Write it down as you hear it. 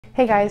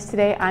Hey guys,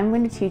 today I'm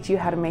going to teach you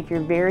how to make your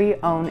very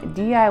own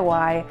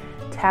DIY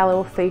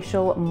tallow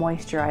facial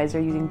moisturizer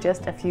using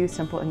just a few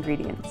simple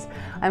ingredients.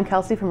 I'm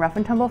Kelsey from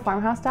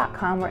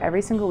roughandtumblefarmhouse.com, where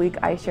every single week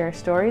I share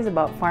stories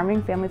about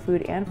farming, family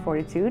food, and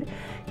fortitude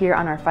here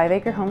on our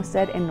 5-acre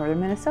homestead in northern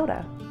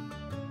Minnesota.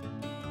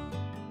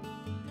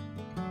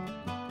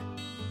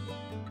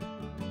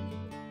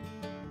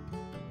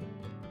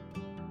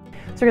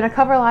 So we're going to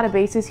cover a lot of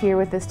bases here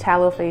with this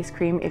tallow face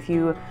cream. If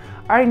you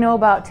already know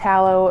about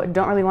tallow,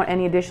 don't really want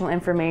any additional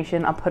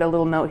information, I'll put a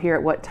little note here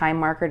at what time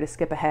marker to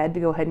skip ahead to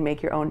go ahead and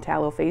make your own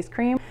tallow face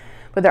cream.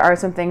 But there are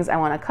some things I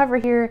want to cover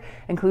here,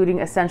 including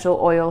essential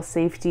oil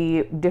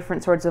safety,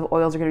 different sorts of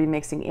oils are going to be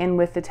mixing in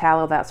with the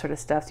tallow, that sort of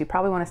stuff. So you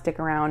probably want to stick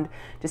around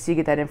just so you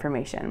get that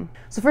information.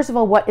 So first of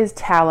all, what is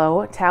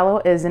tallow?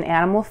 Tallow is an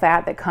animal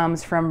fat that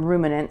comes from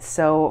ruminants,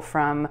 so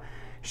from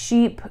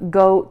sheep,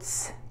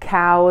 goats,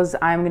 cows.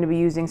 I'm going to be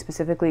using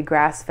specifically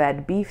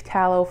grass-fed beef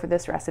tallow for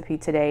this recipe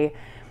today.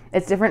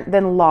 It's different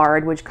than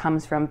lard, which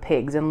comes from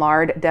pigs, and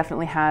lard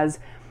definitely has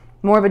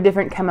more of a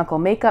different chemical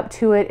makeup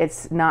to it.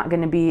 It's not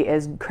going to be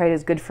quite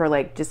as good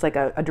for just like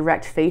a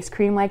direct face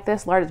cream like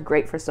this. Lard is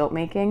great for soap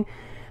making,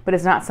 but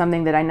it's not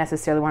something that I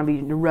necessarily want to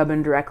be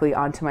rubbing directly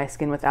onto my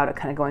skin without it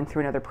kind of going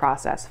through another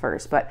process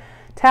first. But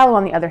tallow,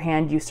 on the other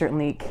hand, you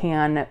certainly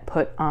can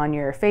put on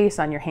your face,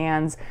 on your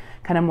hands,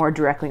 kind of more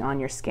directly on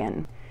your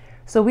skin.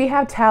 So we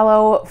have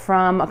tallow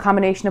from a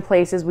combination of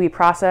places. We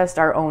processed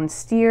our own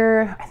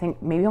steer, I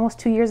think maybe almost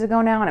 2 years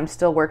ago now, and I'm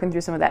still working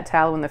through some of that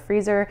tallow in the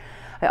freezer.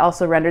 I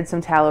also rendered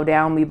some tallow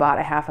down. We bought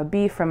a half a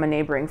beef from a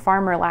neighboring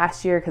farmer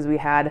last year because we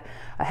had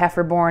a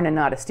heifer born and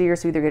not a steer,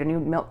 so we either get a new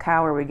milk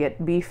cow or we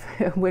get beef,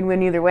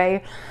 win-win either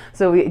way.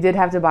 So we did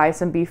have to buy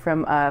some beef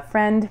from a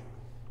friend.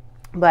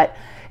 But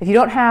if you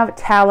don't have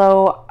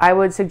tallow, I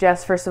would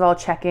suggest first of all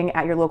checking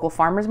at your local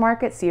farmer's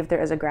market, see if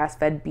there is a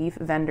grass-fed beef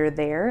vendor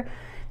there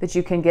that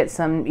you can get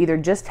some either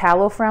just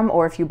tallow from,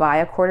 or if you buy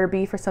a quarter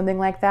beef or something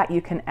like that, you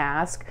can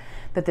ask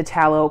that the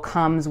tallow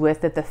comes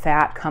with it, the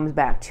fat comes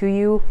back to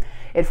you.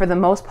 It, for the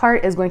most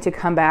part, is going to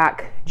come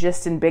back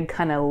just in big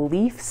kind of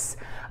leaves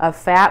of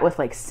fat with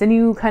like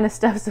sinew kind of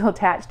stuff still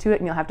attached to it,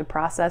 and you'll have to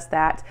process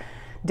that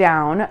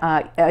down.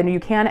 And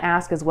you can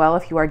ask as well,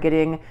 if you are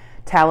getting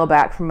tallow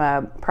back from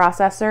a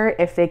processor,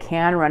 if they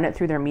can run it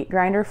through their meat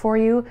grinder for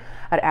you.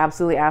 I'd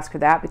absolutely ask for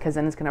that, because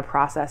then it's going to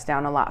process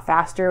down a lot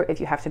faster if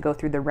you have to go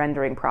through the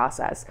rendering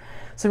process.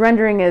 So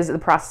rendering is the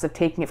process of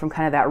taking it from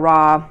kind of that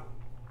raw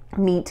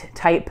meat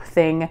type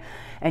thing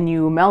and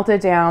you melt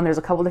it down. There's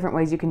a couple different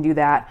ways you can do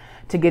that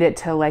to get it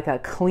to like a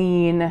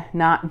clean,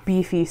 not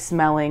beefy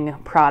smelling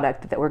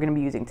product that we're going to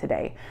be using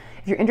today.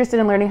 If you're interested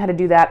in learning how to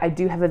do that, I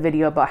do have a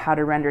video about how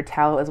to render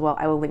tallow as well.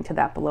 I will link to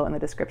that below in the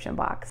description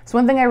box. So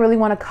one thing I really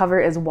want to cover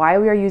is why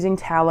we are using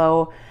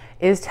tallow.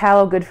 Is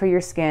tallow good for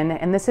your skin?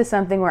 And this is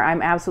something where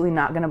I'm absolutely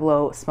not going to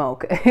blow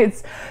smoke.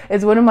 It's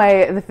one of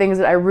the things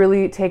that I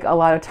really take a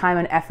lot of time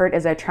and effort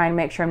as I try and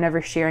make sure I'm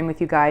never sharing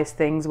with you guys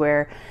things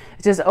where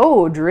it's just,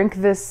 oh, drink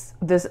this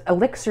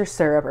elixir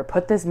syrup or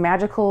put this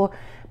magical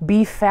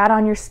beef fat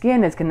on your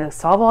skin. It's going to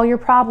solve all your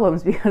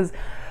problems, because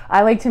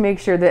I like to make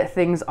sure that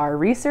things are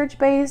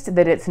research-based,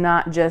 that it's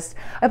not just,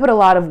 I put a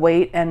lot of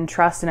weight and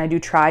trust, and I do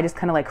try just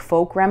kind of like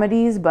folk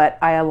remedies, but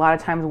I a lot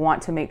of times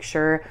want to make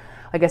sure,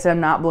 like I said, I'm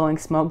not blowing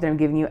smoke, that I'm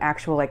giving you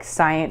actual like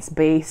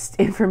science-based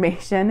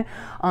information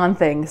on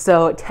things.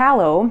 So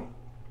tallow,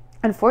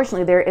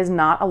 unfortunately, there is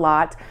not a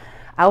lot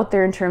out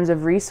there in terms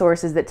of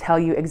resources that tell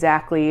you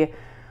exactly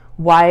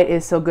why it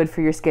is so good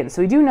for your skin.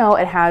 So we do know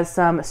it has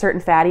some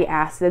certain fatty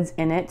acids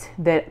in it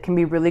that can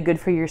be really good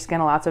for your skin,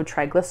 lots of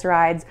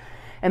triglycerides.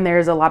 And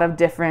there's a lot of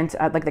different,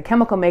 like the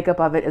chemical makeup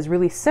of it is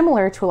really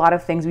similar to a lot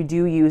of things we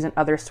do use in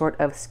other sort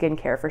of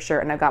skincare for sure.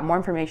 And I've got more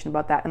information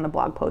about that in the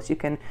blog post. You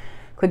can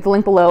click the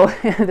link below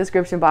in the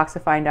description box to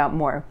find out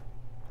more.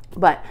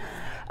 But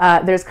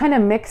there's kind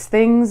of mixed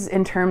things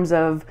in terms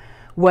of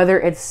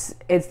whether it's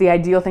the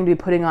ideal thing to be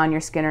putting on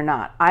your skin or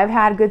not. I've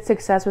had good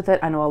success with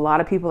it. I know a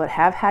lot of people that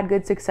have had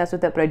good success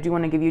with it, but I do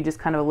want to give you just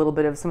kind of a little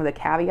bit of some of the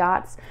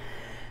caveats.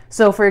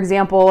 So for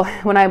example,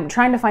 when I'm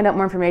trying to find out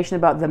more information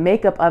about the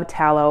makeup of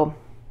tallow,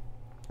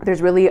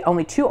 there's really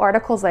only 2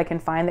 articles I can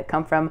find that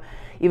come from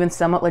even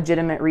somewhat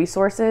legitimate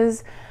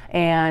resources,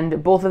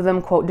 and both of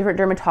them quote different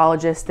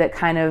dermatologists that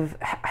kind of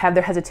have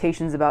their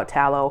hesitations about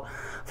tallow.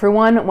 For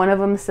one of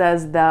them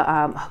says oh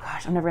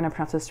gosh, I'm never gonna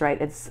pronounce this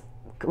right.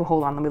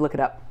 Hold on, let me look it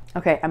up.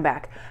 Okay, I'm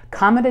back.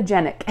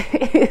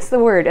 Comedogenic is the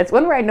word. It's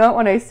one where I know it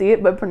when I see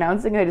it, but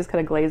pronouncing it, I just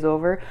kind of glaze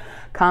over.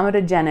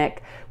 Comedogenic,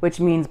 which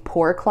means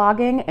pore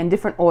clogging, and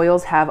different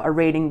oils have a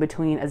rating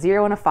between a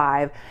 0 and a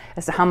 5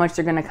 as to how much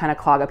they're going to kind of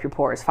clog up your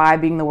pores. 5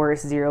 being the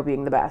worst, 0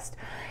 being the best.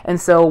 And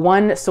so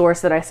one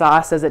source that I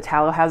saw says that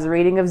tallow has a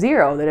rating of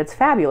 0, that it's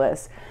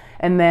fabulous.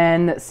 And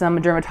then some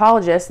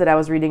dermatologists that I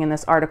was reading in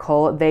this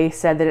article, they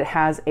said that it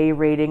has a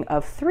rating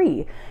of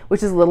 3,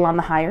 which is a little on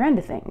the higher end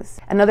of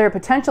things. Another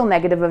potential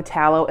negative of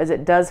tallow is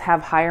it does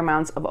have higher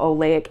amounts of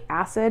oleic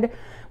acid,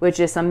 which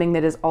is something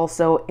that is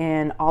also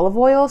in olive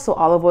oil. So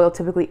olive oil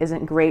typically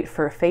isn't great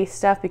for face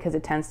stuff because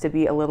it tends to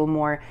be a little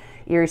more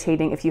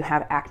irritating if you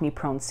have acne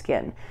prone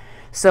skin.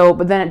 So,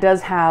 but then it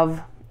does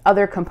have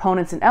other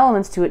components and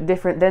elements to it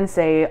different than,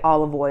 say,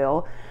 olive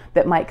oil,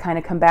 that might kind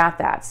of combat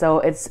that. So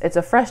it's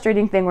a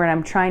frustrating thing when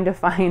I'm trying to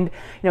find,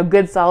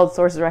 good solid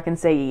sources where I can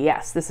say,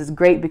 yes, this is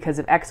great because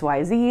of X,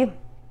 Y, Z.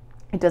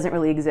 It doesn't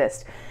really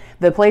exist.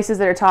 The places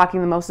that are talking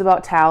the most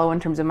about tallow in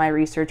terms of my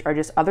research are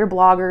just other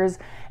bloggers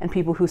and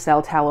people who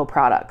sell tallow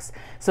products.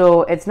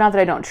 So it's not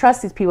that I don't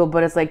trust these people,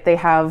 but it's like they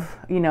have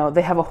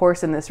a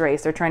horse in this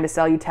race. They're trying to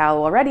sell you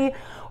tallow already,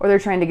 or they're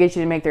trying to get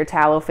you to make their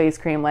tallow face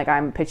cream like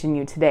I'm pitching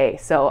you today.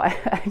 So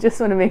I just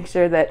want to make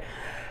sure that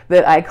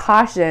I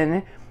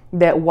caution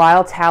that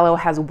while tallow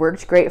has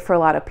worked great for a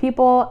lot of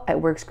people, it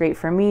works great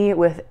for me.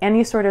 With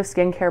any sort of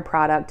skincare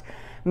product,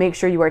 make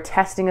sure you are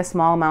testing a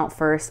small amount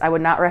first. I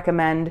would not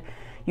recommend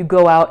you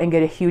go out and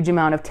get a huge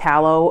amount of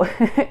tallow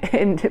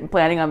and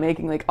planning on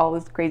making like all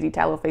this crazy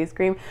tallow face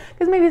cream,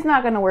 because maybe it's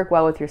not going to work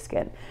well with your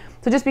skin.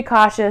 So just be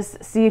cautious.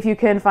 See if you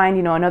can find,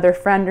 another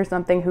friend or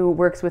something who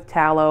works with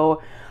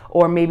tallow,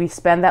 or maybe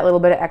spend that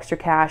little bit of extra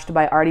cash to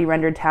buy already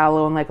rendered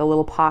tallow in like a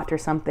little pot or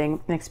something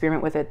and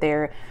experiment with it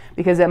there,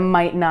 because it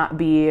might not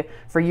be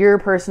for your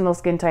personal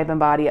skin type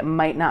and body. It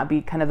might not be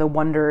kind of the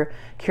wonder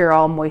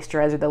cure-all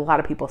moisturizer that a lot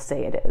of people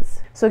say it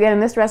is. So again, in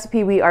this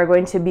recipe, we are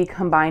going to be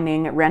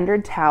combining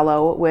rendered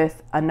tallow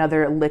with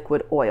another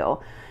liquid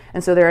oil.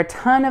 And so there are a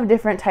ton of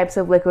different types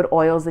of liquid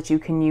oils that you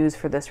can use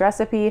for this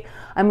recipe.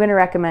 I'm going to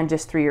recommend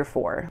just 3 or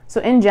 4. So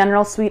in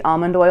general, sweet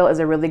almond oil is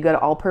a really good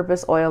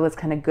all-purpose oil that's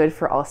kind of good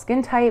for all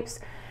skin types.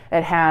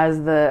 It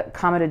has the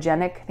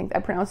comedogenic, I think I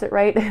pronounced it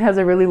right. It has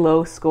a really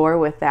low score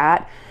with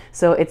that.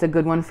 So it's a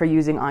good one for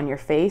using on your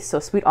face. So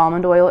sweet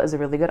almond oil is a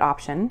really good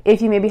option.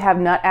 If you maybe have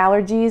nut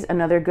allergies,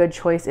 another good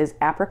choice is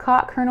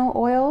apricot kernel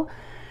oil.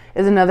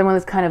 Is another one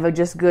that's kind of a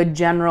just good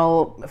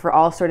general for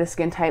all sort of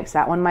skin types.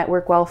 That one might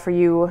work well for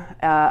you.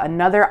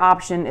 Another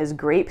option is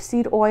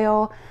grapeseed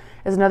oil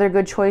is another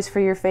good choice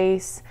for your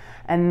face.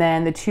 And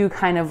then the two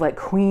kind of like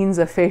queens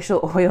of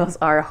facial oils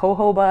are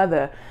jojoba,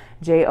 the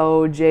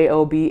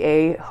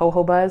Jojoba,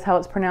 jojoba is how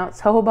it's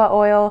pronounced, jojoba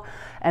oil,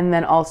 and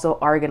then also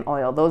argan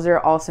oil. Those are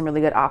all some really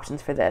good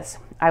options for this.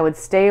 I would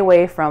stay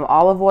away from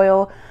olive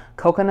oil,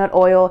 coconut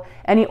oil,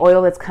 any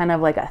oil that's kind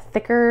of like a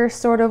thicker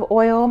sort of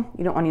oil.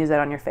 You don't want to use that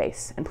on your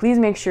face. And please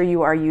make sure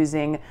you are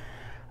using,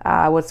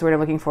 what's the word I'm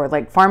looking for,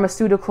 like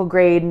pharmaceutical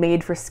grade,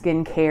 made for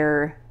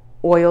skincare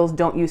oils.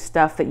 Don't use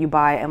stuff that you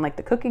buy in like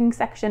the cooking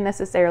section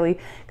necessarily,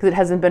 because it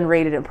hasn't been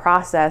rated and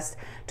processed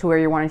to where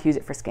you're wanting to use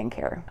it for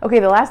skincare. Okay,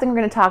 the last thing we're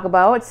going to talk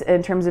about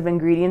in terms of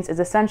ingredients is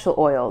essential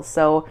oils.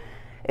 So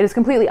it is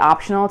completely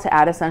optional to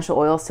add essential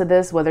oils to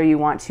this, whether you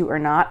want to or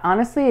not.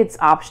 Honestly, it's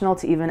optional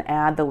to even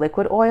add the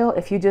liquid oil.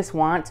 If you just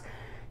want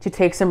to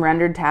take some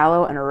rendered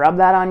tallow and rub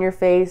that on your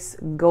face,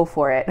 go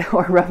for it.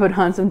 Or rub it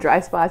on some dry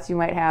spots you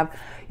might have.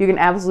 You can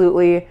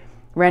absolutely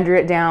render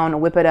it down,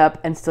 whip it up,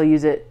 and still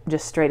use it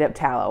just straight up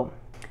tallow.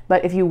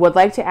 But if you would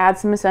like to add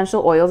some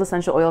essential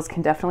oils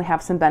can definitely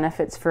have some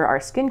benefits for our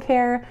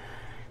skincare.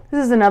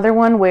 This is another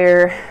one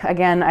where,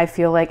 again, I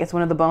feel like it's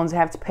one of the bones I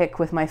have to pick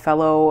with my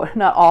fellow,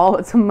 not all,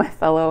 but some of my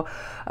fellow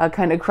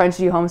kind of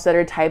crunchy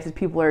homesteader types that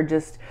people are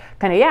just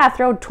kind of, yeah,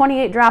 throw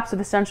 28 drops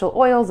of essential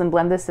oils and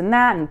blend this and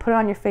that and put it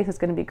on your face, it's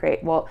going to be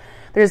great. Well,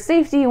 there's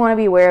safety you want to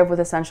be aware of with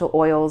essential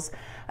oils.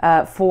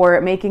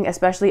 For making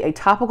especially a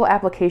topical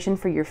application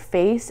for your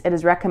face, it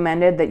is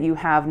recommended that you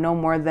have no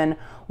more than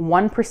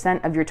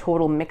 1% of your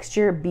total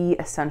mixture be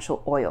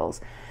essential oils.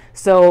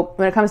 So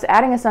when it comes to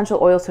adding essential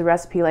oils to a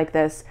recipe like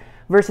this,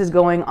 versus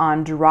going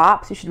on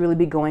drops, you should really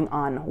be going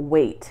on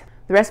weight.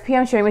 The recipe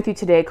I'm sharing with you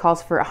today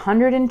calls for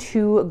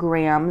 102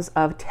 grams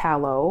of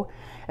tallow.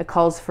 It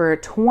calls for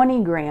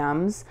 20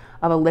 grams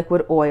of a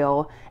liquid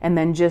oil, and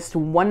then just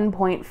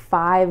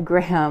 1.5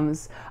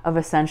 grams of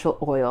essential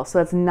oil. So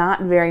that's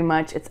not very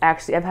much. It's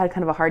actually, I've had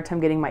kind of a hard time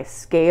getting my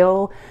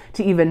scale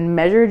to even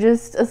measure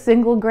just a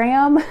single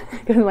gram,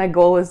 because my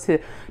goal was to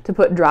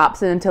put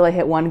drops in until I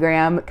hit 1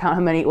 gram, count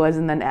how many it was,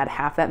 and then add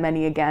half that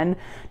many again,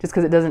 just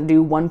because it doesn't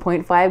do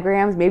 1.5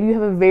 grams. Maybe you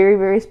have a very,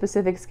 very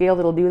specific scale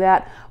that'll do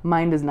that.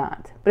 Mine does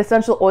not. But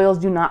essential oils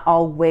do not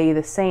all weigh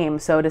the same.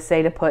 So to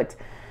say to put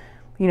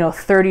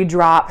 30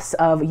 drops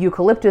of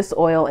eucalyptus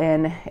oil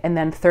in and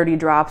then 30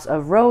 drops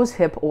of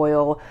rosehip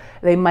oil,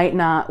 they might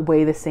not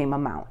weigh the same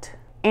amount.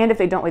 And if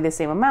they don't weigh the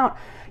same amount,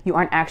 you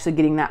aren't actually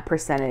getting that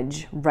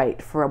percentage right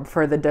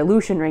for the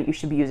dilution rate you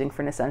should be using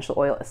for an essential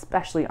oil,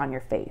 especially on your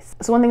face.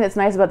 So one thing that's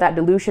nice about that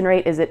dilution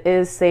rate is it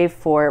is safe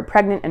for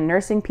pregnant and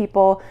nursing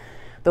people.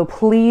 Though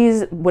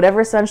please,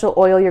 whatever essential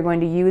oil you're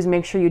going to use,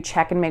 make sure you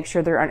check and make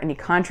sure there aren't any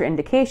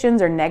contraindications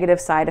or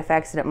negative side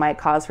effects that it might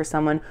cause for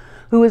someone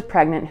who is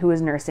pregnant, who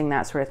is nursing,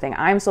 that sort of thing.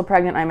 I'm still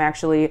pregnant. I'm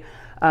actually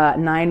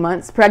 9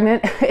 months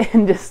pregnant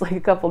in just like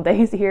a couple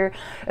days here.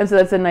 And so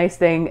that's a nice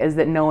thing, is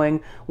that knowing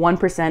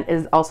 1%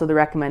 is also the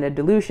recommended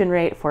dilution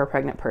rate for a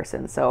pregnant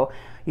person. So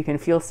you can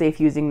feel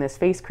safe using this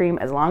face cream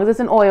as long as it's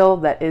an oil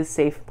that is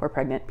safe for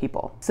pregnant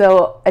people.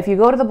 So if you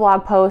go to the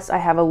blog post, I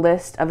have a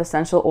list of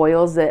essential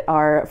oils that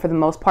are, for the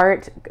most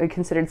part,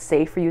 considered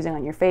safe for using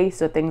on your face.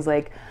 So things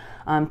like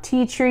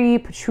tea tree,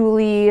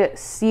 patchouli,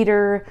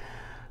 cedar,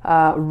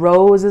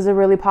 Rose is a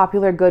really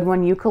popular good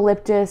one.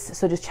 Eucalyptus.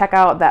 So just check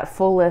out that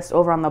full list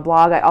over on the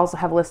blog. I also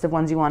have a list of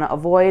ones you want to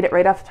avoid.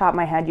 Right off the top of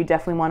my head, you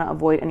definitely want to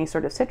avoid any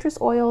sort of citrus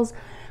oils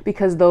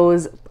because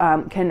those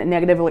can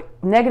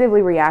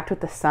negatively react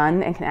with the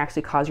sun and can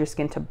actually cause your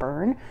skin to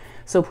burn.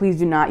 So please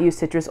do not use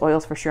citrus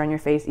oils for sure on your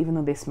face, even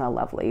though they smell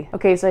lovely.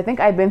 Okay, so I think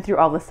I've been through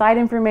all the side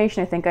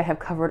information. I think I have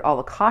covered all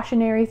the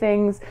cautionary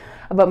things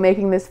about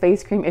making this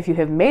face cream. If you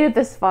have made it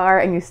this far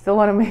and you still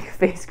want to make a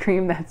face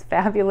cream, that's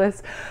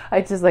fabulous.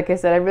 Like I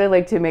said, I really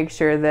like to make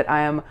sure that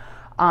I am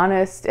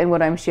honest in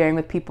what I'm sharing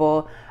with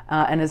people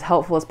and as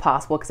helpful as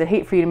possible, because I'd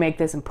hate for you to make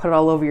this and put it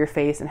all over your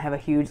face and have a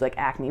huge like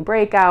acne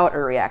breakout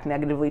or react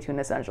negatively to an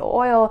essential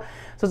oil.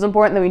 So it's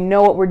important that we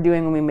know what we're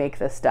doing when we make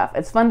this stuff.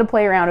 It's fun to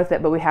play around with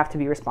it, but we have to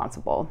be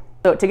responsible.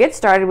 So to get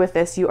started with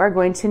this, you are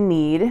going to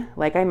need,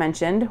 like I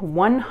mentioned,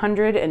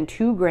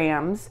 102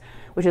 grams,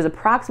 which is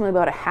approximately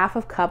about a half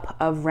a cup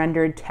of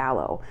rendered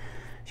tallow.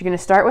 So you're going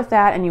to start with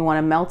that and you want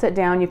to melt it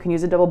down. You can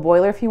use a double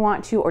boiler if you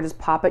want to, or just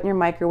pop it in your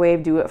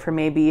microwave. Do it for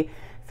maybe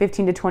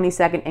 15 to 20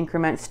 second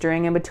increments,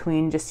 stirring in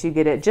between just to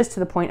get it just to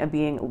the point of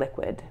being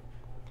liquid.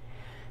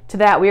 To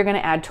that, we are going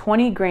to add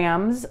 20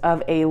 grams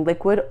of a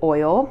liquid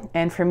oil.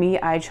 And for me,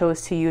 I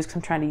chose to use, because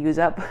I'm trying to use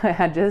up, I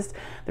had just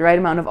the right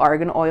amount of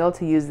argan oil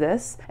to use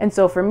this. And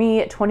so for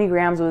me, 20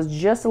 grams was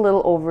just a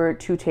little over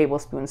 2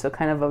 tablespoons. So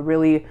kind of a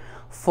really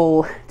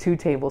full 2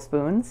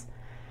 tablespoons.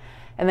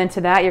 And then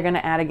to that, you're going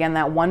to add again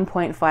that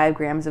 1.5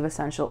 grams of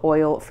essential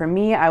oil. For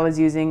me, I was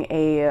using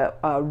a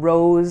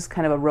rose,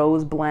 kind of a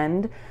rose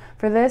blend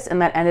for this,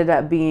 and that ended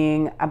up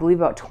being, I believe,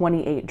 about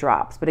 28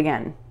 drops. But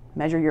again,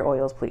 measure your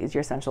oils, please,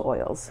 your essential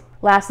oils.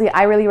 Lastly,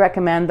 I really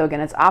recommend, though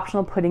again, it's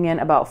optional, putting in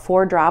about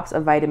 4 drops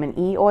of vitamin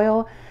E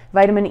oil.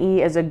 Vitamin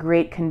E is a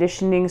great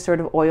conditioning sort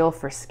of oil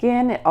for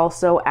skin. It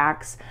also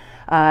acts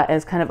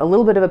as kind of a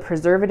little bit of a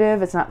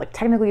preservative. It's not like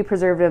technically a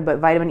preservative, but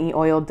vitamin E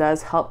oil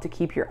does help to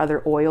keep your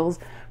other oils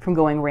from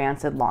going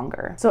rancid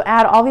longer. So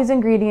add all these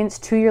ingredients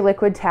to your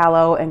liquid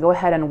tallow and go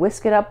ahead and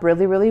whisk it up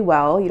really, really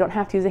well. You don't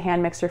have to use a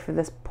hand mixer for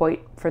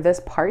this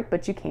part,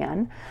 but you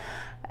can.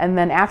 And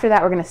then after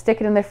that, we're going to stick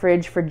it in the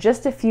fridge for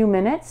just a few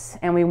minutes,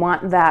 and we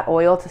want that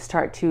oil to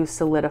start to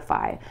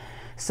solidify.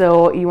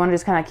 So you want to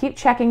just kind of keep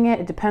checking it.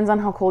 It depends on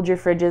how cold your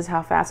fridge is,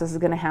 how fast this is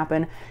going to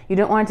happen. You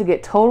don't want it to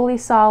get totally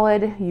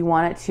solid. You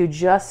want it to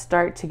just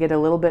start to get a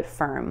little bit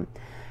firm.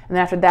 And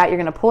then after that, you're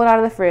going to pull it out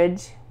of the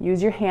fridge,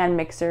 use your hand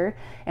mixer,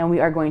 and we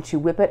are going to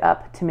whip it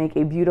up to make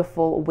a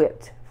beautiful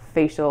whipped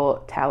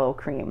facial tallow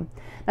cream.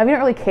 Now, if you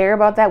don't really care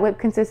about that whipped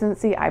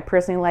consistency, I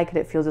personally like it.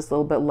 It feels just a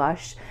little bit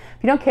lush.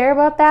 If you don't care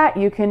about that,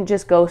 you can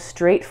just go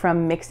straight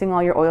from mixing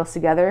all your oils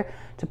together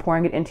to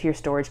pouring it into your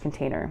storage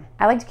container.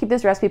 I like to keep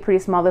this recipe pretty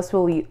small. This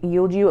will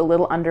yield you a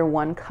little under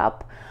 1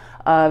 cup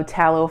of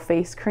tallow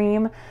face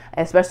cream,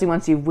 especially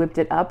once you've whipped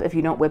it up. If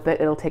you don't whip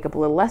it, it'll take up a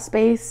little less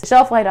space.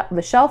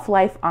 The shelf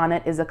life on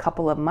it is a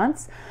couple of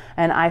months,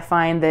 and I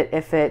find that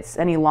if it's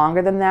any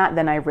longer than that,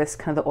 then I risk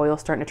kind of the oil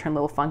starting to turn a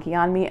little funky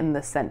on me and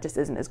the scent just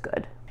isn't as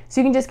good. So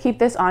you can just keep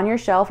this on your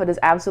shelf. It is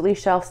absolutely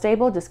shelf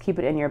stable. Just keep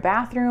it in your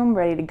bathroom,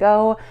 ready to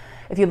go.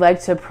 If you'd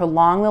like to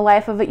prolong the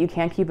life of it, you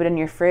can keep it in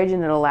your fridge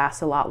and it'll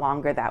last a lot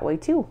longer that way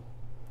too.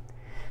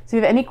 So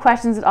if you have any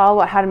questions at all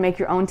about how to make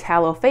your own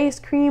tallow face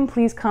cream,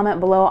 please comment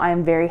below. I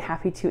am very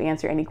happy to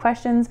answer any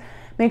questions.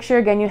 Make sure,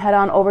 again, you head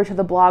on over to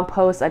the blog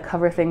post. I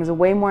cover things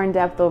way more in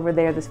depth over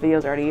there. This video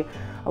is already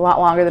a lot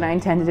longer than I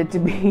intended it to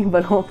be,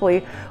 but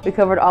hopefully we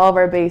covered all of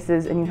our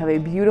bases and you have a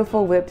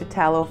beautiful whipped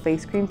tallow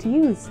face cream to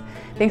use.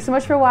 Thanks so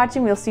much for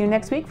watching. We'll see you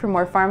next week for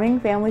more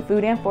farming, family,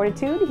 food, and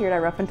fortitude here at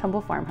our Rough and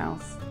Tumble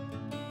Farmhouse.